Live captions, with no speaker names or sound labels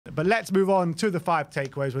But let's move on to the 5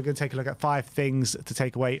 takeaways. We're going to take a look at 5 things to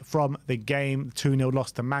take away from the game. 2-0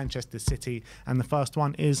 loss to Manchester City. And the first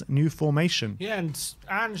one is new formation. Yeah, and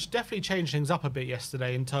Ange definitely changed things up a bit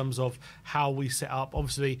yesterday in terms of how we set up.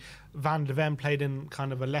 Obviously, Van de Ven played in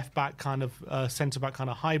kind of a left-back, kind of centre-back kind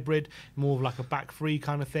of hybrid, more of like a back three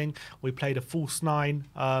kind of thing. We played a false 9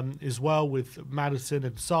 as well with Maddison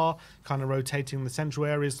and Sarr, kind of rotating the central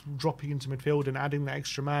areas, dropping into midfield and adding the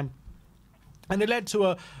extra man. And it led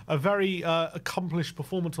to a very accomplished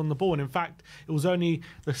performance on the ball. And in fact, it was only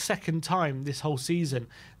the second time this whole season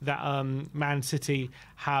that Man City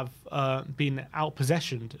have been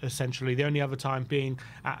out-possessioned, essentially. The only other time being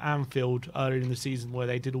at Anfield earlier in the season, where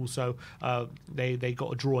they did also, they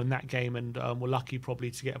got a draw in that game and were lucky probably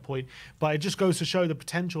to get a point. But it just goes to show the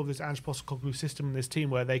potential of this Ange Postecoglou system and this team,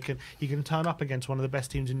 where he can turn up against one of the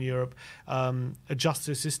best teams in Europe, adjust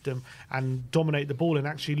his system and dominate the ball and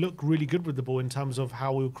actually look really good with the ball in terms of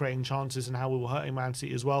how we were creating chances and how we were hurting Man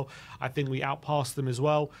City as well. I think we outpassed them as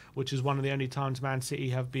well, which is one of the only times Man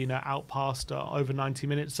City have been outpassed over 90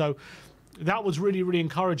 minutes. So that was really, really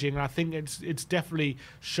encouraging. And I think it's definitely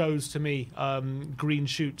shows to me green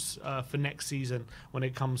shoots for next season when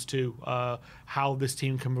it comes to how this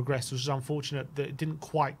team can progress, which is unfortunate that it didn't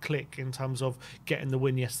quite click in terms of getting the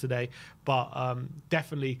win yesterday. But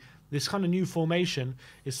definitely this kind of new formation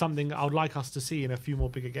is something I would like us to see in a few more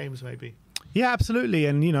bigger games maybe. Yeah, absolutely.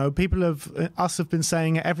 And, you know, people have been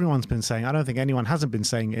saying it, everyone's been saying, I don't think anyone hasn't been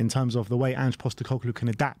saying it in terms of the way Ange Postecoglou can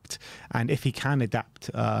adapt and if he can adapt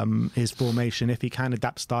his formation, if he can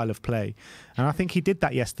adapt style of play. And I think he did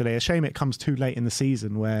that yesterday. A shame it comes too late in the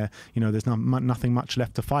season where, you know, there's nothing much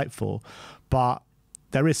left to fight for. But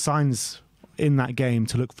there is signs in that game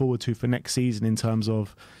to look forward to for next season in terms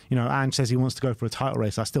of, you know, Ange says he wants to go for a title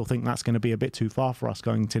race. I still think that's going to be a bit too far for us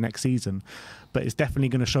going to next season, but it's definitely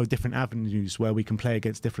going to show different avenues where we can play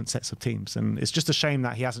against different sets of teams, and it's just a shame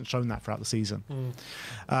that he hasn't shown that throughout the season.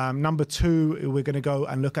 Number 2, we're going to go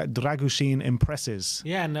and look at Dragushin impresses.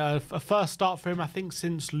 Yeah, and a first start for him, I think,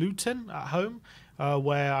 since Luton at home,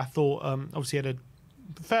 where I thought obviously he had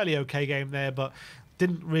a fairly okay game there, but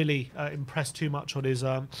didn't really impress too much on his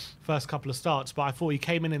first couple of starts, but I thought he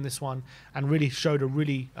came in this one and really showed a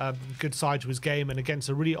really good side to his game, and against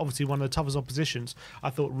a really, obviously one of the toughest oppositions, I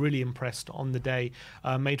thought really impressed on the day.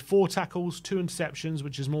 Made 4 tackles, 2 interceptions,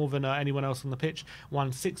 which is more than anyone else on the pitch,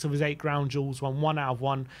 won 6 of his 8 ground duels, won 1 out of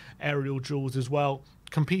 1 aerial duels as well.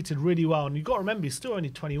 Competed really well, and you've got to remember he's still only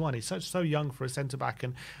 21. He's so young for a centre back,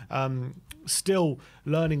 and still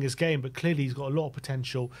learning his game. But clearly he's got a lot of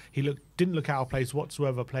potential. He didn't look out of place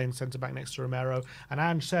whatsoever playing centre back next to Romero. And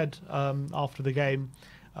Ange said after the game,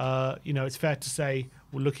 you know, it's fair to say,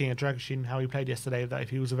 we're looking at Dragushin, how he played yesterday, that if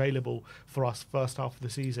he was available for us first half of the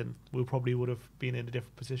season, we probably would have been in a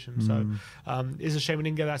different position. So it's a shame we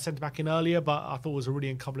didn't get that centre back in earlier, but I thought it was a really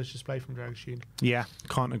accomplished display from Dragushin. Yeah,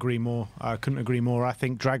 can't agree more. I couldn't agree more. I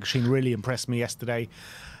think Dragushin really impressed me yesterday,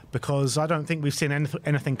 because I don't think we've seen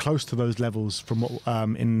anything close to those levels from what,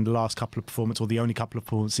 in the last couple of performances, or the only couple of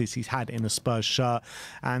performances he's had in a Spurs shirt.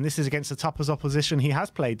 And this is against the toughest opposition he has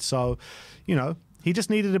played. So, you know, he just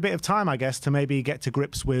needed a bit of time, I guess, to maybe get to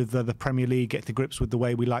grips with the Premier League, get to grips with the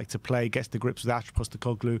way we like to play, get to grips with Ange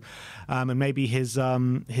Postecoglou, and maybe his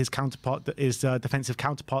counterpart, his defensive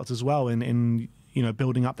counterparts as well in you know,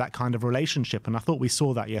 building up that kind of relationship. And I thought we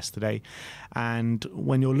saw that yesterday. And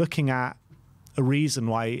when you're looking at a reason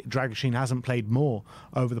why Dragushin hasn't played more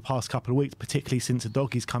over the past couple of weeks, particularly since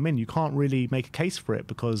Udogie's come in, you can't really make a case for it,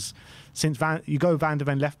 because since you go Van de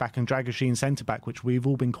Ven left back and Dragushin centre back, which we've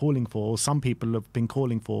all been calling for, or some people have been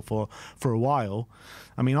calling for a while.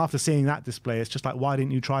 I mean, after seeing that display, it's just like, why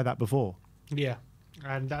didn't you try that before? Yeah,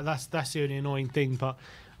 and that's the only annoying thing, but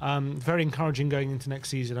very encouraging going into next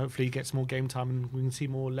season. Hopefully he gets more game time and we can see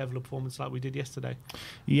more level of performance like we did yesterday.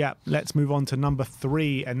 Yeah, let's move on to number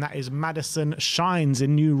 3, and that is Maddison shines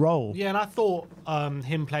in new role. Yeah, and I thought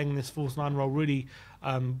him playing in this false 9 role really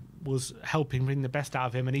was helping bring the best out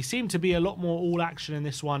of him, and he seemed to be a lot more all action in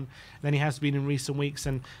this one than he has been in recent weeks,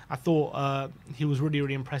 and I thought he was really,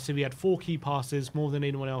 really impressive. He had 4 key passes, more than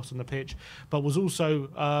anyone else on the pitch, but was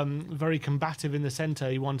also very combative in the centre.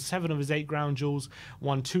 He won 7 of his 8 ground duels,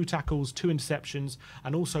 won 2 tackles, 2 interceptions,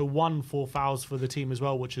 and also won 4 fouls for the team as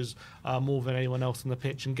well, which is more than anyone else on the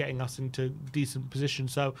pitch and getting us into decent position.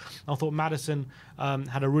 So I thought Maddison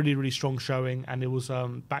had a really, really strong showing, and it was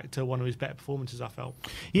back to one of his better performances, I felt.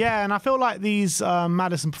 Yeah, and I feel like these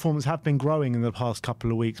Maddison performances have been growing in the past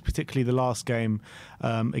couple of weeks, particularly the last game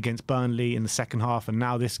against Burnley in the second half, and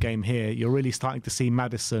now this game here. You're really starting to see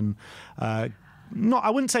Maddison I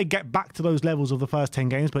wouldn't say get back to those levels of the first 10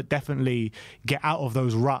 games, but definitely get out of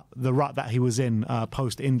the rut that he was in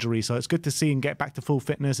post-injury. So it's good to see him get back to full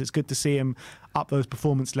fitness. It's good to see him up those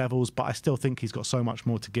performance levels, but I still think he's got so much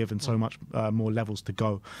more to give and so much more levels to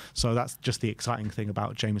go. So that's just the exciting thing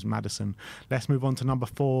about James Maddison. Let's move on to number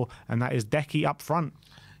 4, and that is Decky up front.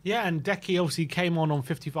 Yeah, and Decky obviously came on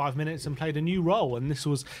 55 minutes and played a new role, and this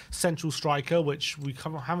was central striker, which we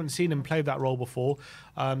haven't seen him play that role before.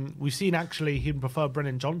 We've seen actually him prefer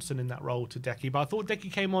Brennan Johnson in that role to Decky, but I thought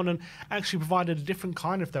Decky came on and actually provided a different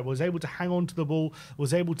kind of threat, was able to hang on to the ball,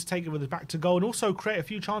 was able to take it with his back to goal, and also create a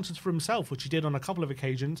few chances for himself, which he did on a couple of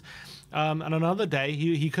occasions. And another day,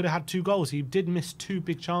 he could have had 2 goals. He did miss 2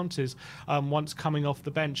 big chances once coming off the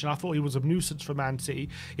bench, and I thought he was a nuisance for Man City.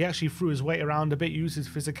 He actually threw his weight around a bit, used his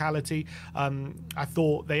physicality. I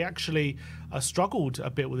thought they actually struggled a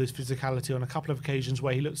bit with his physicality on a couple of occasions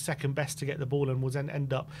where he looked second best to get the ball and was then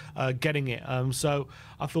end up getting it. So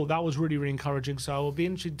I thought that was really, really encouraging. So I'll be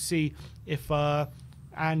interested to see if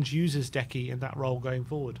Ange uses Decky in that role going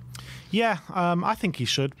forward. Yeah, I think he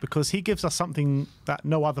should, because he gives us something that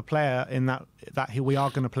no other player in that we are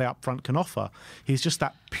going to play up front can offer. He's just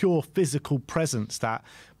that pure physical presence, that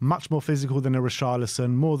much more physical than a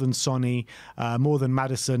Richarlison, more than Sonny, more than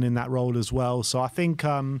Maddison in that role as well. So I think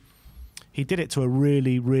he did it to a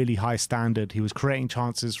really, really high standard. He was creating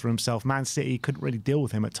chances for himself. Man City couldn't really deal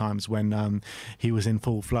with him at times when he was in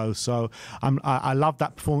full flow. So I love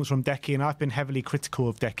that performance from Decky, and I've been heavily critical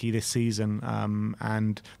of Decky this season,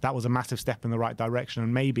 and that was a massive step in the right direction.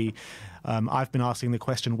 And maybe I've been asking the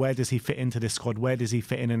question, where does he fit into this squad? Where does he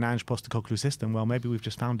fit in an Ange Postecoglou system? Well, maybe we've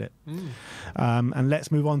just found it. And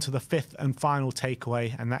let's move on to the 5th and final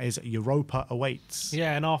takeaway, and that is Europa awaits.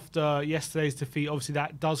 Yeah, and after yesterday's defeat, obviously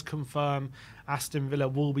that does confirm Aston Villa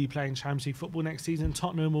will be playing Champions League football next season.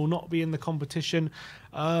 Tottenham will not be in the competition,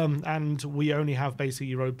 and we only have basically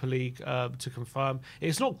Europa League to confirm.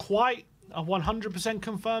 It's not quite 100%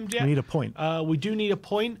 confirmed yet. We need a point. We do need a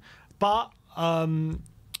point, but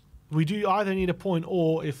we do either need a point,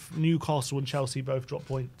 or if Newcastle and Chelsea both drop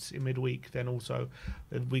points in midweek, then also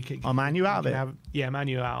we can. Oh, Man U out of it. Yeah, Man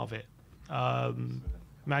U out of it.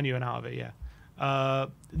 Man U and out of it. Yeah.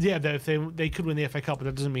 Yeah, they could win the FA Cup, but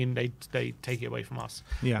that doesn't mean they take it away from us.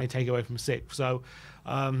 Yeah. They take it away from 6th. So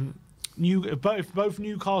both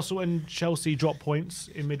Newcastle and Chelsea drop points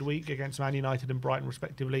in midweek against Man United and Brighton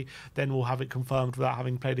respectively, then we'll have it confirmed without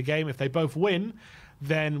having played a game. If they both win,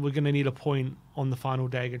 then we're going to need a point on the final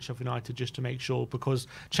day against Sheffield United just to make sure, because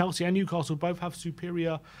Chelsea and Newcastle both have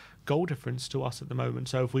superior goal difference to us at the moment.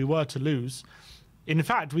 So if we were to lose, in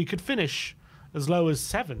fact, we could finish as low as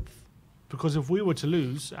 7th. Because if we were to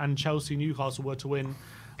lose and Chelsea and Newcastle were to win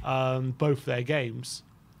both their games,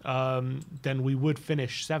 then we would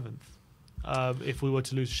finish 7th if we were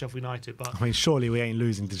to lose to Sheffield United. But I mean, surely we ain't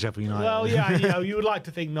losing to Sheffield United. Well, yeah, you would like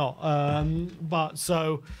to think not. But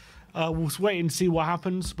so we'll wait and see what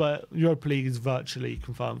happens. But Europa League is virtually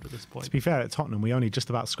confirmed at this point. To be fair, at Tottenham, we only just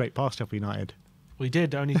about scraped past Sheffield United. We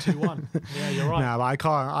did only 2-1. Yeah, you're right. No, but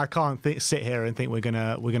I can't sit here and think we're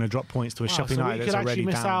gonna drop points to a Sheffield United that's already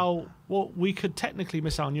down. We could technically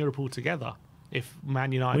miss out on Europe altogether if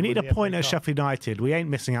Man United. We need a point at Sheffield United. We ain't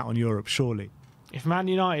missing out on Europe, surely. If Man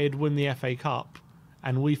United win the FA Cup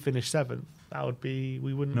and we finish 7th, that would be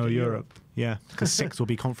we wouldn't. No do Europe. Yeah, because 6th will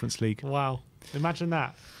be Conference League. Wow, imagine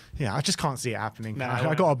that. Yeah, I just can't see it happening. No,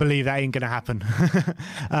 I got to believe that ain't going to happen.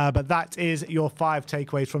 But that is your 5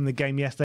 takeaways from the game yesterday.